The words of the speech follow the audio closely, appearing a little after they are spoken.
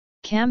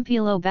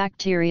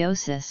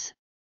Campylobacteriosis,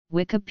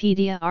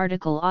 Wikipedia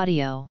article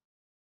audio.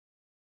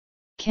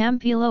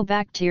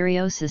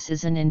 Campylobacteriosis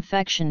is an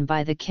infection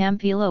by the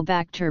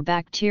Campylobacter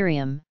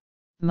bacterium,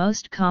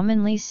 most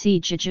commonly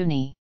C.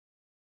 jejuni.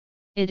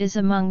 It is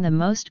among the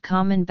most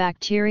common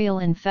bacterial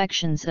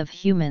infections of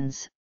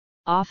humans,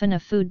 often a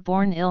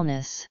foodborne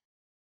illness.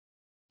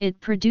 It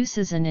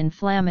produces an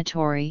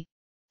inflammatory,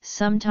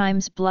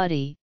 sometimes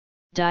bloody,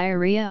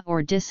 diarrhea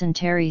or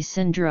dysentery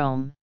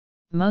syndrome,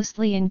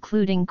 mostly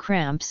including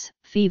cramps,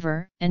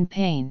 fever, and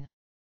pain.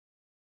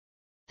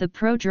 The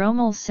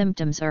prodromal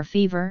symptoms are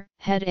fever,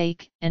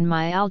 headache, and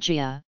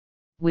myalgia,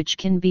 which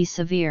can be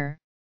severe,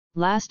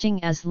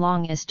 lasting as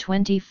long as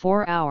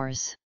 24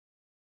 hours.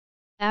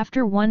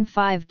 After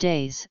 1-5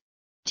 days,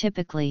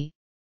 typically,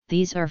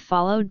 these are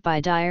followed by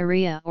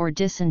diarrhea or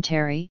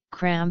dysentery,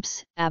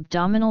 cramps,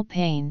 abdominal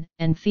pain,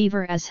 and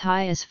fever as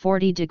high as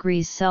 40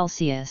 degrees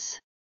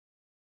Celsius.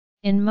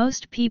 In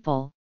most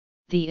people,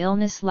 the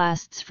illness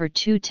lasts for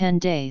 2-10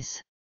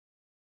 days.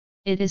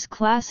 It is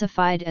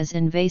classified as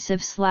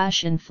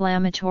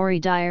invasive/inflammatory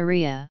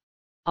diarrhea,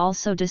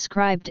 also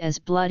described as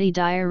bloody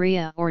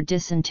diarrhea or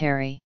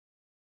dysentery.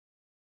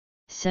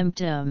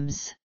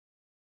 Symptoms.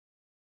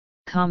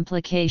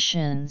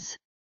 Complications.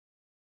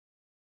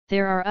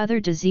 There are other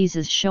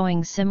diseases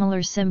showing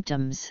similar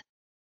symptoms.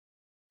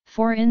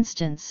 For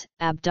instance,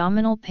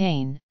 abdominal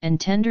pain and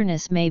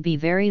tenderness may be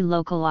very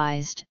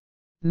localized,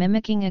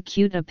 mimicking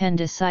acute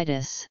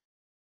appendicitis.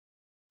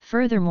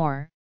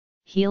 Furthermore,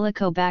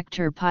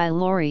 Helicobacter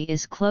pylori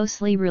is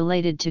closely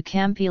related to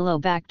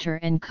Campylobacter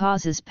and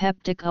causes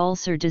peptic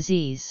ulcer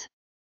disease.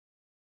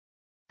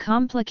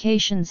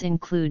 Complications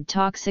include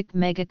toxic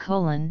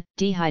megacolon,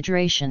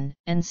 dehydration,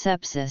 and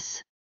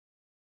sepsis.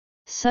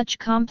 Such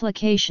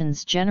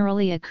complications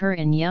generally occur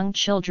in young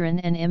children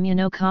and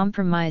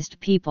immunocompromised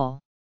people.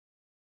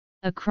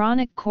 A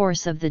chronic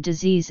course of the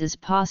disease is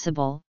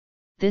possible.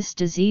 This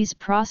disease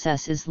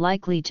process is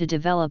likely to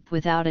develop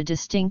without a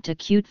distinct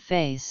acute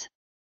phase.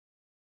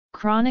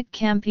 Chronic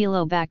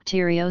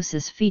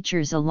campylobacteriosis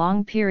features a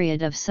long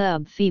period of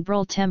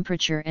subfebrile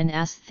temperature and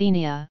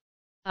asthenia,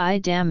 eye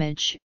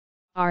damage,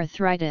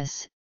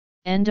 arthritis,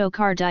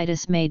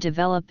 endocarditis may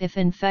develop if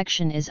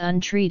infection is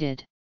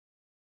untreated.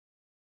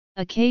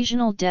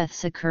 Occasional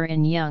deaths occur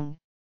in young,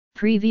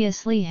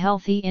 previously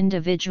healthy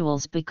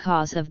individuals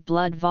because of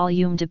blood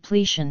volume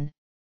depletion,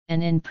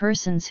 and in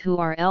persons who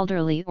are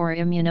elderly or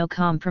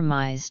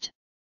immunocompromised.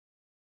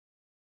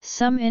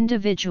 Some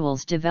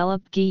individuals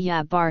develop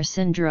Guillain-Barré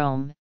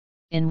syndrome,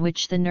 in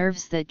which the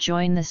nerves that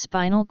join the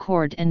spinal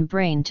cord and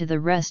brain to the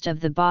rest of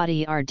the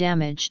body are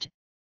damaged,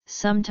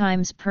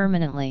 sometimes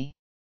permanently.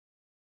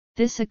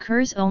 This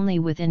occurs only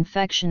with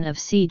infection of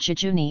C.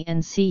 jejuni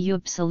and C.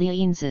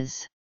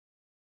 Upsilionsis.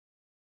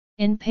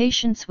 In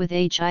patients with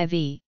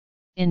HIV,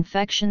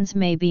 infections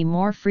may be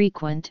more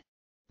frequent,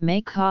 may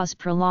cause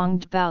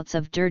prolonged bouts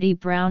of dirty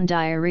brown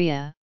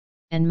diarrhea,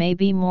 and may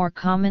be more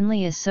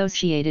commonly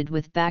associated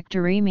with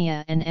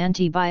bacteremia and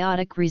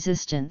antibiotic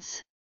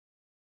resistance.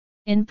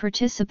 In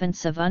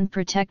participants of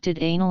unprotected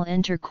anal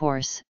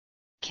intercourse,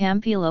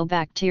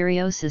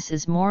 Campylobacteriosis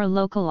is more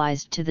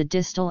localized to the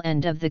distal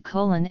end of the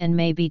colon and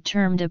may be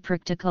termed a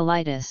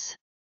procticulitis.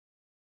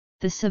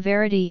 The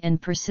severity and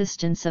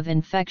persistence of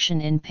infection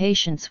in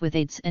patients with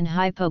AIDS and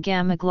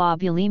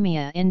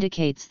hypogammaglobulinemia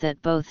indicates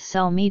that both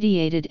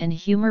cell-mediated and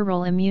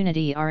humoral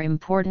immunity are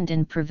important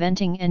in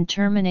preventing and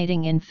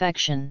terminating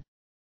infection.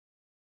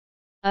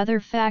 Other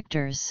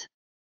factors.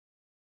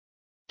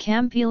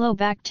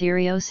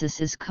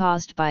 Campylobacteriosis is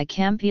caused by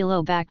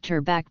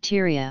Campylobacter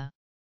bacteria.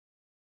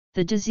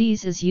 The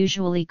disease is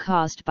usually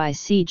caused by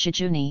C.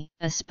 jejuni,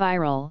 a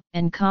spiral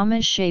and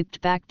comma-shaped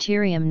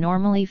bacterium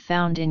normally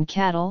found in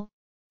cattle,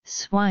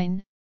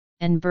 swine,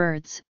 and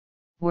birds,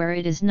 where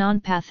it is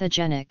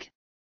non-pathogenic,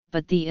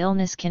 but the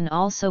illness can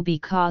also be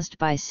caused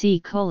by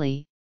C.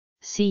 coli,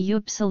 C.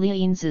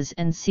 Upsilionsis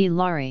and C.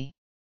 laurii.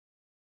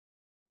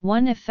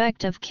 One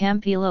effect of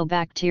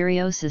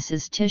Campylobacteriosis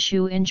is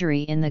tissue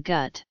injury in the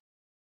gut.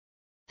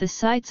 The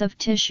sites of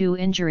tissue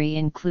injury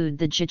include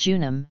the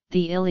jejunum,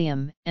 the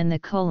ileum, and the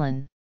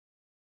colon.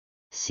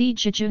 C.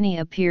 jejuni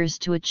appears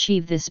to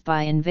achieve this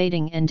by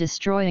invading and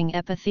destroying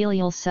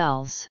epithelial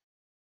cells.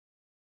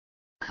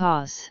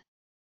 Cause.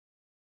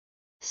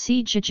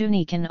 C.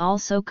 jejuni can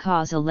also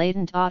cause a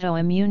latent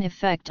autoimmune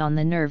effect on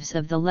the nerves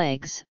of the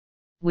legs,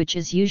 which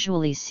is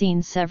usually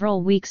seen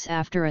several weeks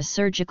after a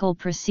surgical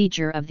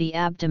procedure of the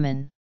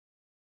abdomen.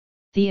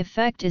 The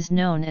effect is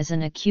known as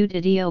an acute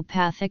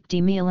idiopathic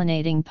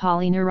demyelinating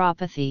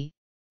polyneuropathy,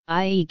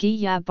 i.e.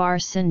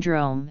 Guillain-Barré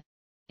syndrome,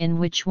 in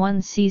which one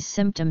sees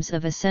symptoms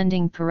of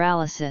ascending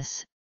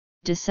paralysis,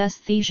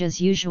 dysesthesias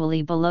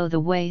usually below the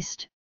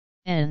waist,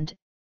 and,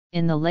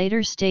 in the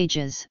later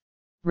stages,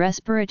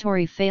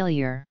 respiratory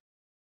failure.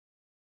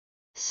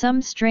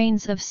 Some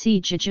strains of C.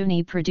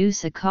 jejuni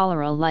produce a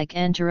cholera-like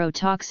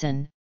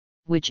enterotoxin,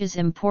 which is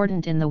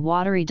important in the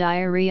watery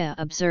diarrhea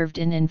observed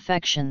in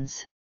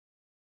infections.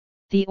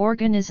 The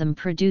organism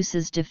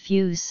produces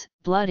diffuse,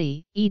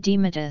 bloody,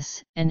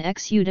 edematous, and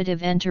exudative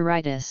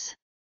enteritis.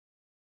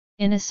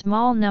 In a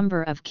small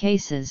number of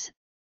cases,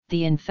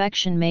 the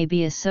infection may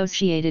be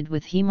associated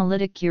with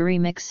hemolytic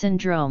uremic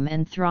syndrome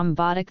and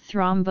thrombotic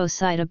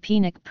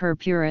thrombocytopenic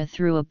purpura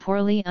through a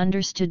poorly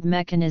understood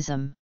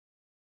mechanism.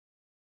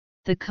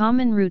 The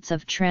common routes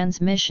of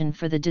transmission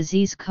for the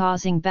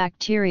disease-causing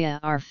bacteria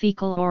are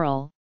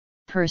fecal-oral,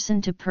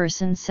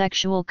 person-to-person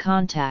sexual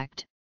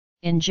contact,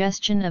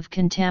 ingestion of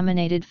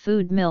contaminated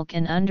food, milk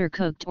and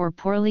undercooked or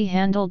poorly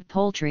handled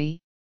poultry,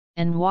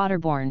 and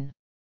waterborne.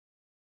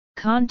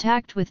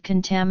 Contact with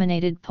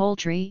contaminated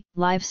poultry,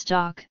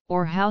 livestock,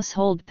 or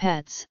household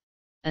pets,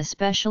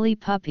 especially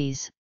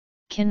puppies,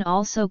 can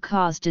also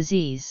cause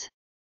disease.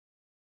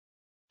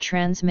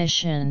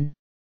 Transmission.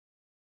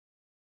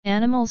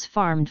 Animals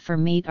farmed for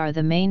meat are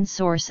the main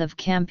source of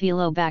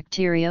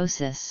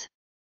Campylobacteriosis.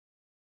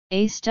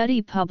 A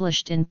study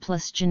published in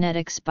PLOS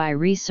Genetics by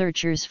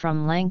researchers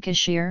from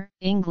Lancashire,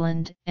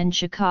 England, and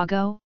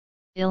Chicago,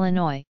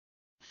 Illinois,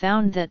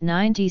 found that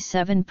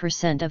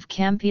 97% of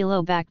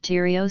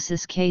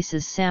Campylobacteriosis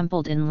cases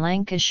sampled in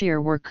Lancashire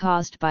were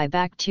caused by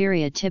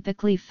bacteria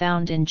typically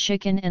found in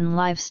chicken and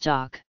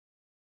livestock.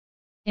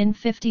 In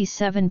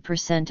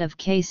 57% of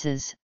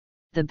cases,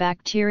 the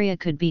bacteria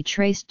could be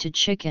traced to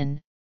chicken,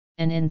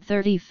 and in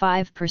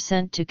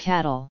 35% to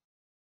cattle.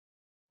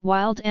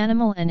 Wild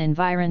animal and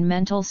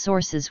environmental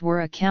sources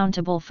were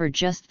accountable for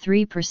just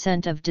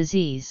 3% of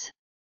disease.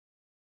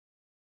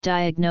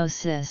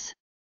 Diagnosis.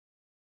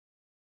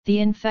 The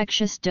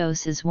infectious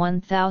dose is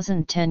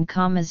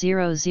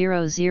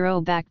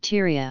 1010,000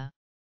 bacteria.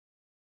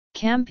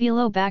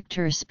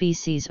 Campylobacter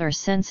species are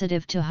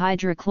sensitive to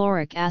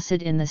hydrochloric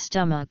acid in the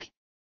stomach,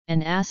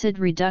 and acid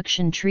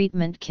reduction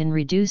treatment can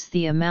reduce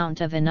the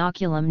amount of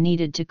inoculum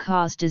needed to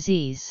cause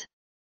disease.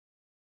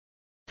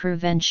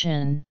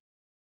 Prevention.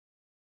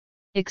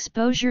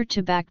 Exposure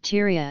to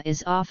bacteria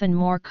is often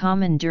more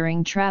common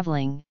during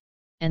traveling,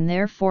 and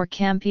therefore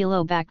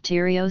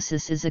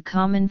Campylobacteriosis is a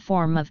common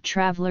form of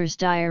traveler's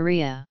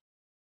diarrhea.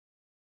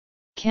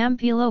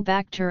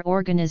 Campylobacter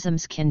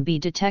organisms can be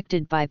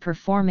detected by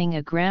performing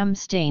a gram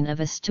stain of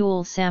a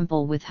stool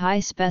sample with high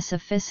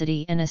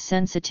specificity and a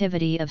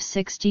sensitivity of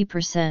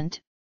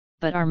 60%,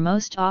 but are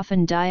most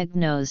often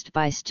diagnosed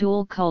by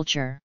stool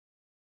culture.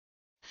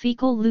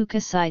 Fecal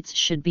leukocytes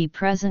should be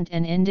present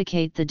and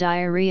indicate the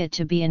diarrhea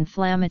to be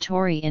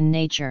inflammatory in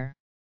nature.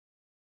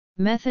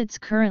 Methods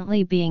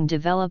currently being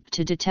developed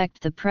to detect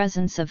the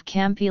presence of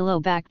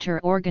Campylobacter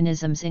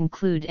organisms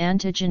include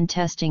antigen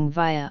testing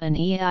via an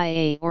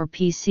EIA or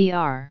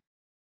PCR.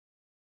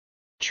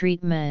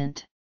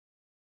 Treatment.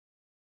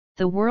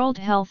 The World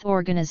Health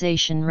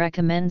Organization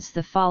recommends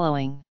the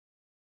following.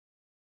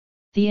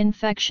 The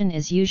infection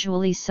is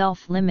usually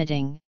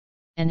self-limiting,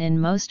 and in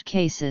most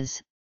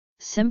cases,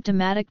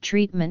 symptomatic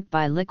treatment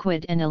by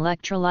liquid and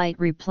electrolyte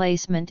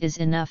replacement is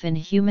enough in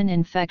human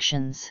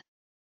infections.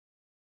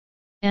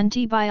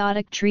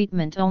 Antibiotic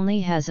treatment only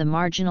has a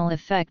marginal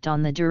effect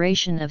on the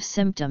duration of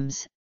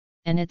symptoms,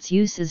 and its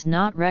use is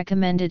not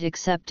recommended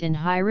except in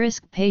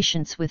high-risk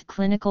patients with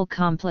clinical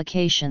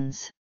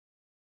complications.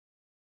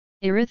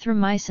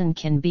 Erythromycin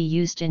can be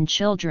used in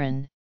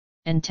children,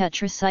 and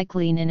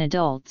tetracycline in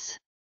adults.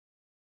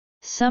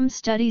 Some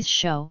studies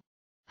show,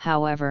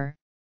 however,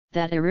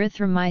 that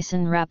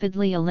erythromycin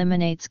rapidly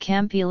eliminates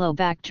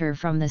Campylobacter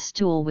from the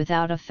stool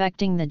without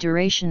affecting the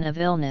duration of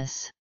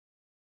illness.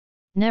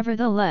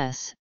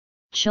 Nevertheless,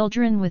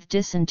 children with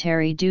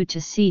dysentery due to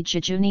C.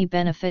 jejuni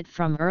benefit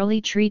from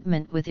early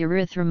treatment with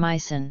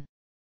erythromycin.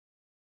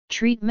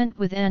 Treatment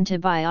with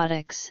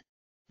antibiotics,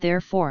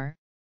 therefore,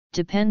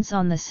 depends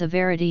on the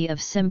severity of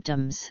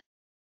symptoms.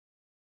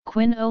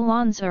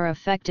 Quinolones are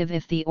effective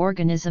if the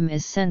organism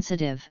is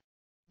sensitive,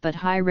 but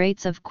high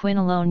rates of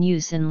quinolone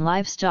use in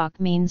livestock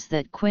means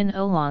that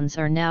quinolones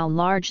are now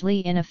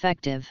largely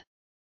ineffective.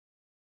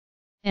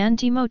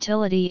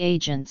 Antimotility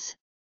agents,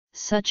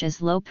 such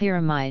as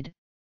loperamide,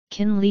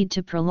 can lead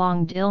to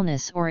prolonged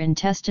illness or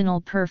intestinal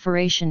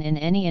perforation in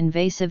any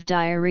invasive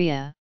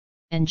diarrhea,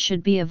 and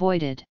should be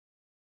avoided.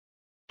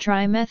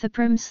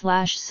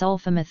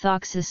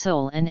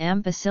 Trimethoprim/sulfamethoxazole and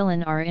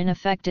ampicillin are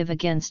ineffective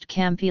against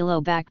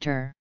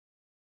Campylobacter.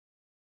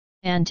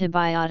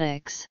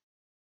 Antibiotics.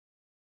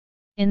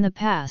 In the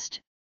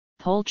past,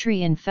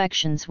 poultry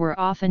infections were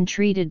often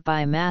treated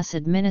by mass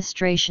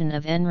administration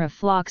of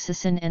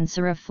enrofloxacin and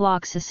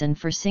serofloxacin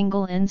for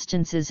single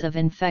instances of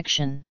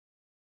infection.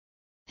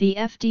 The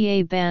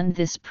FDA banned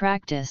this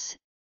practice,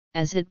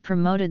 as it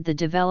promoted the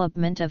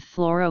development of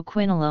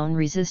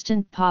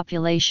fluoroquinolone-resistant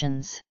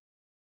populations.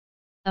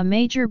 A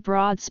major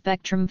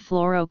broad-spectrum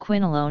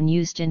fluoroquinolone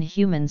used in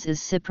humans is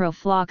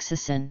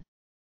ciprofloxacin.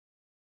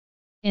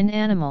 In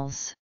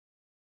animals,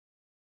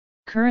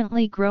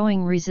 currently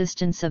growing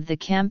resistance of the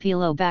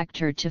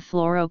Campylobacter to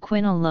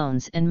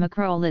fluoroquinolones and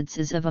macrolides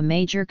is of a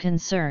major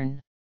concern.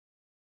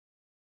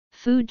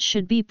 Food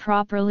should be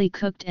properly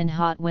cooked and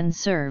hot when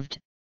served.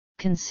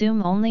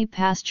 Consume only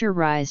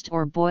pasteurized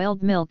or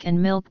boiled milk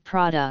and milk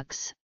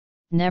products,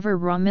 never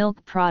raw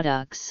milk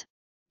products.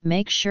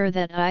 Make sure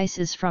that ice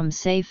is from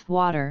safe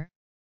water.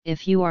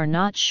 If you are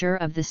not sure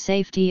of the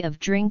safety of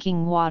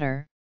drinking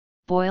water,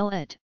 boil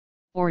it,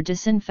 or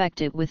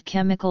disinfect it with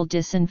chemical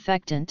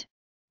disinfectant.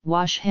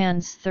 Wash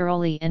hands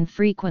thoroughly and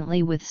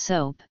frequently with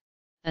soap,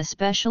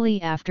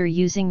 especially after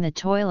using the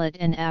toilet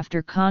and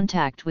after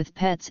contact with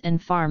pets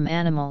and farm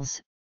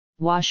animals.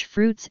 Wash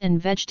fruits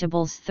and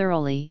vegetables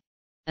thoroughly,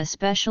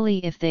 especially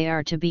if they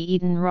are to be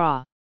eaten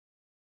raw.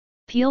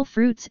 Peel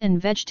fruits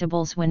and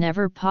vegetables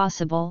whenever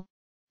possible.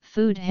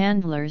 Food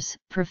handlers,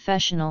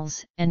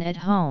 professionals, and at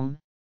home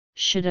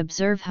should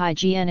observe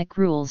hygienic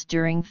rules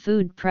during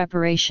food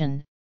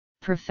preparation.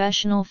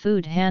 Professional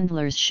food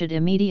handlers should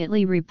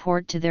immediately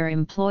report to their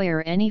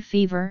employer any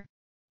fever,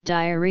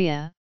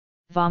 diarrhea,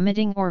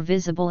 vomiting or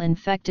visible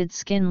infected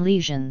skin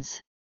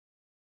lesions.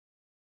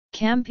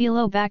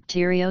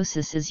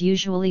 Campylobacteriosis is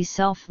usually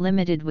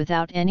self-limited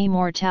without any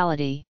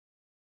mortality.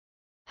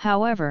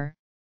 However,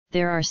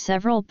 there are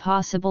several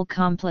possible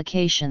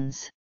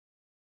complications.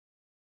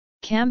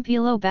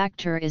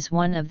 Campylobacter is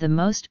one of the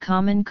most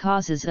common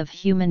causes of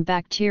human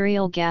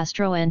bacterial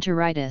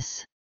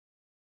gastroenteritis.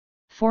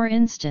 For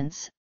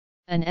instance,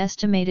 an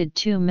estimated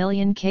 2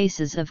 million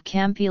cases of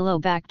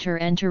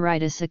Campylobacter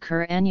enteritis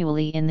occur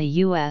annually in the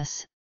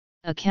U.S.,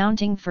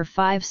 accounting for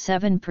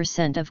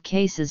 5–7% of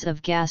cases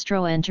of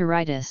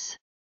gastroenteritis.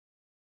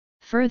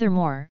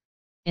 Furthermore,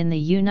 in the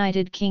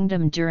United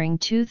Kingdom during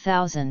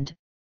 2000,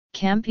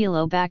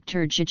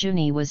 Campylobacter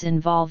jejuni was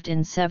involved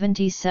in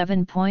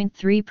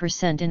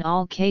 77.3% in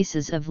all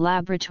cases of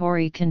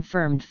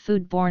laboratory-confirmed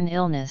foodborne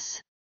illness.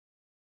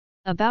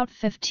 About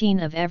 15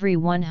 of every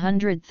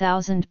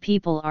 100,000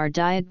 people are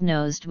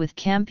diagnosed with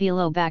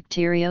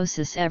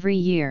Campylobacteriosis every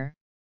year,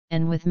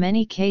 and with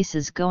many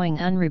cases going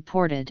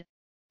unreported,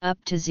 up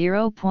to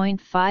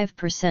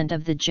 0.5%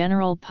 of the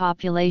general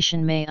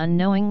population may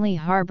unknowingly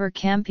harbor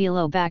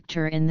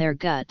Campylobacter in their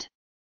gut.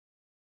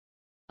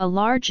 A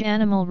large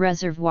animal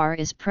reservoir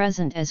is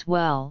present as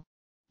well,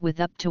 with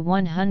up to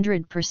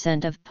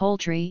 100% of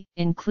poultry,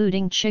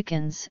 including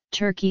chickens,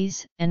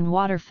 turkeys, and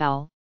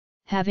waterfowl,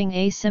 having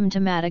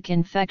asymptomatic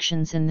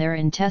infections in their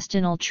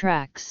intestinal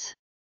tracts.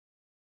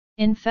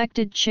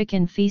 Infected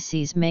chicken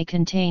feces may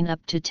contain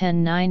up to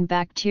 10–9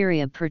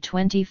 bacteria per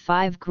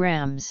 25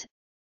 grams,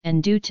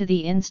 and due to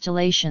the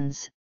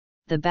installations,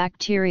 the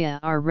bacteria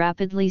are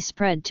rapidly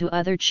spread to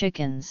other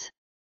chickens.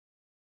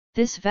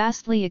 This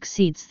vastly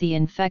exceeds the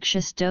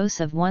infectious dose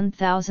of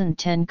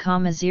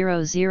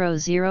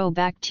 1010,000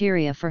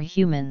 bacteria for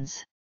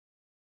humans.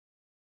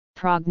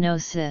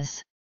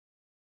 Prognosis.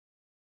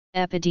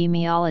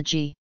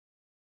 Epidemiology.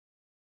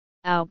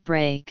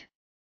 Outbreak.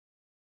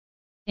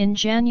 In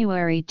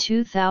January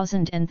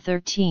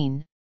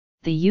 2013,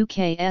 the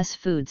UK's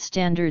Food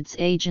Standards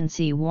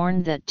Agency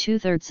warned that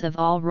 2/3 of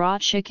all raw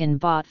chicken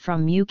bought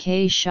from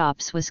UK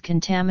shops was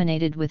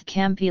contaminated with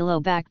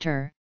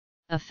Campylobacter,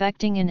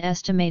 affecting an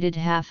estimated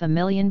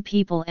 500,000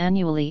 people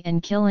annually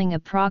and killing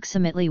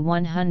approximately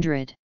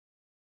 100.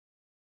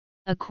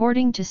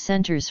 According to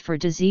Centers for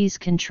Disease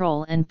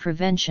Control and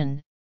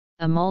Prevention,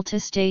 a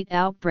multi-state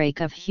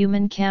outbreak of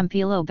human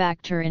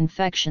Campylobacter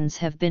infections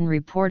have been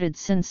reported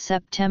since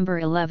September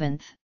 11,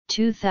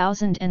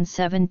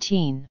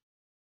 2017.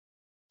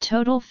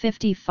 Total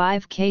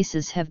 55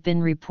 cases have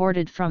been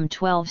reported from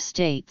 12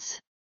 states.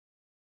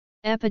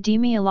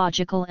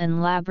 Epidemiological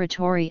and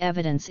laboratory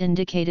evidence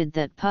indicated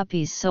that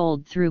puppies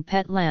sold through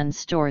Petland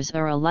stores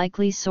are a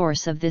likely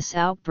source of this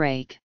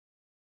outbreak.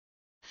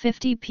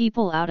 50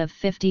 people out of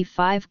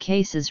 55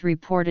 cases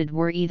reported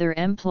were either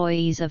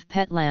employees of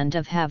Petland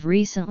or have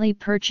recently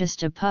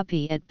purchased a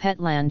puppy at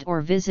Petland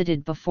or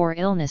visited before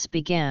illness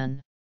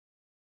began.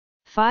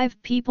 5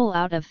 people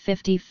out of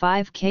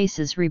 55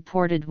 cases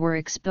reported were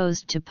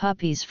exposed to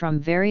puppies from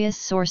various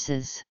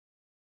sources.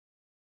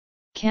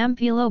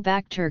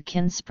 Campylobacter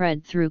can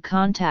spread through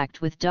contact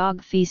with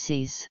dog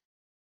feces.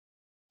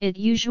 It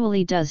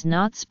usually does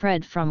not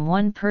spread from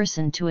one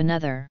person to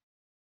another.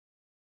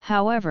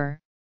 However,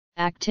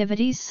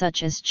 activities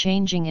such as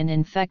changing an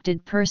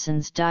infected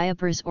person's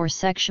diapers or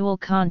sexual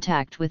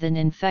contact with an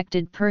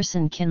infected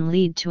person can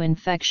lead to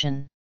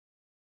infection.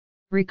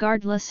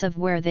 Regardless of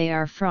where they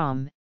are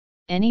from,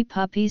 any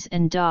puppies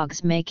and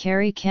dogs may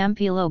carry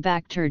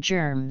Campylobacter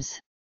germs.